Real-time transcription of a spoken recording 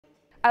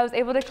I was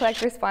able to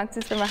collect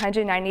responses from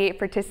 198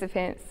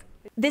 participants.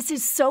 This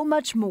is so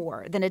much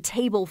more than a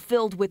table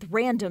filled with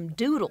random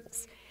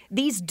doodles.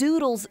 These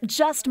doodles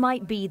just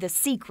might be the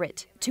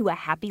secret to a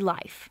happy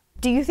life.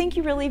 Do you think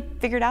you really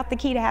figured out the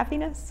key to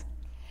happiness?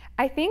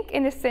 I think,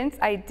 in a sense,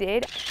 I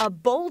did. A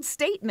bold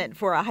statement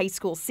for a high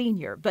school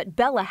senior, but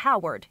Bella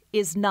Howard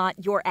is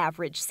not your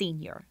average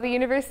senior. The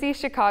University of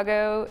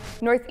Chicago,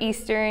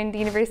 Northeastern, the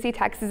University of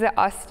Texas at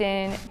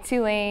Austin,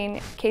 Tulane,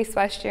 Case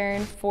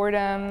Western,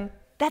 Fordham.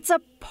 That's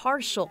a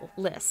partial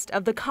list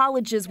of the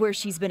colleges where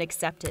she's been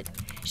accepted.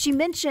 She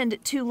mentioned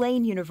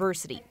Tulane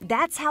University.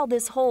 That's how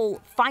this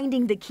whole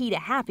finding the key to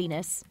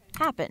happiness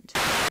happened.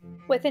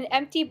 With an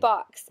empty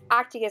box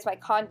acting as my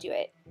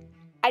conduit,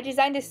 I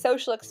designed a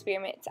social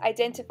experiment to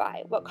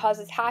identify what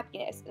causes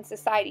happiness in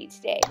society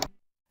today.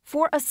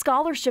 For a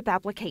scholarship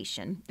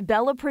application,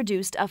 Bella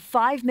produced a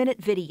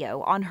 5-minute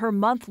video on her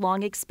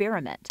month-long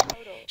experiment.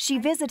 She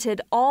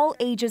visited all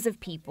ages of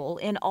people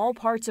in all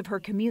parts of her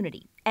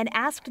community and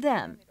asked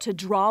them to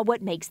draw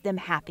what makes them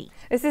happy.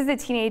 This is the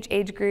teenage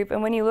age group,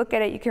 and when you look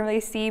at it, you can really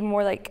see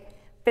more like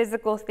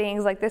physical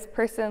things, like this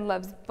person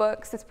loves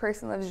books, this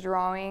person loves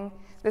drawing,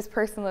 this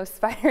person loves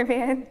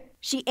Spider-Man.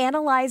 She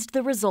analyzed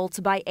the results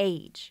by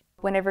age.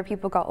 Whenever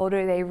people got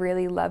older, they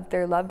really loved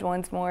their loved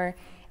ones more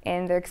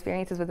and their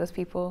experiences with those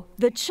people.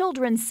 The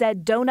children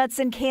said donuts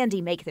and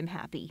candy make them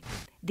happy.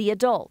 The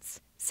adults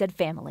said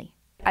family.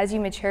 As you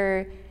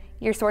mature,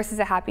 your sources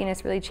of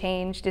happiness really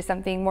change to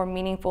something more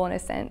meaningful in a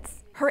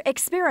sense. Her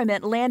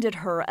experiment landed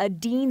her a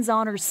Dean's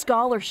Honors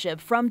Scholarship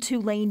from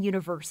Tulane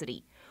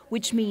University,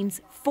 which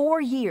means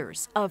 4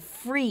 years of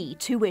free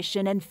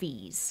tuition and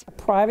fees. A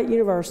private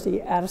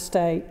university, out of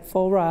state,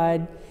 full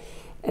ride,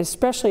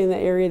 especially in the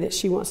area that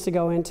she wants to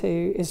go into,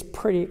 is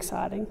pretty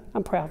exciting.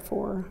 I'm proud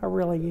for her, I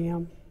really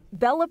am.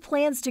 Bella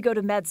plans to go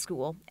to med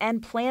school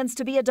and plans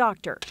to be a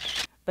doctor,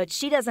 but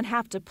she doesn't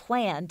have to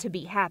plan to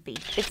be happy.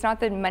 It's not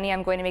the money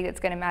I'm going to make that's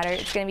going to matter.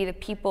 It's going to be the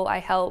people I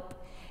help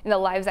and the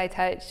lives I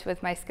touch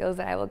with my skills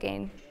that I will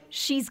gain.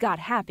 She's got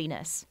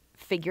happiness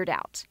figured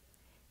out.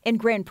 In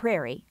Grand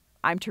Prairie,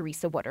 I'm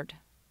Teresa Woodard.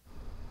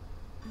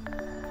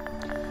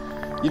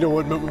 You know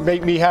what would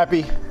make me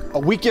happy? A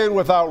weekend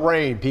without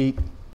rain, Pete.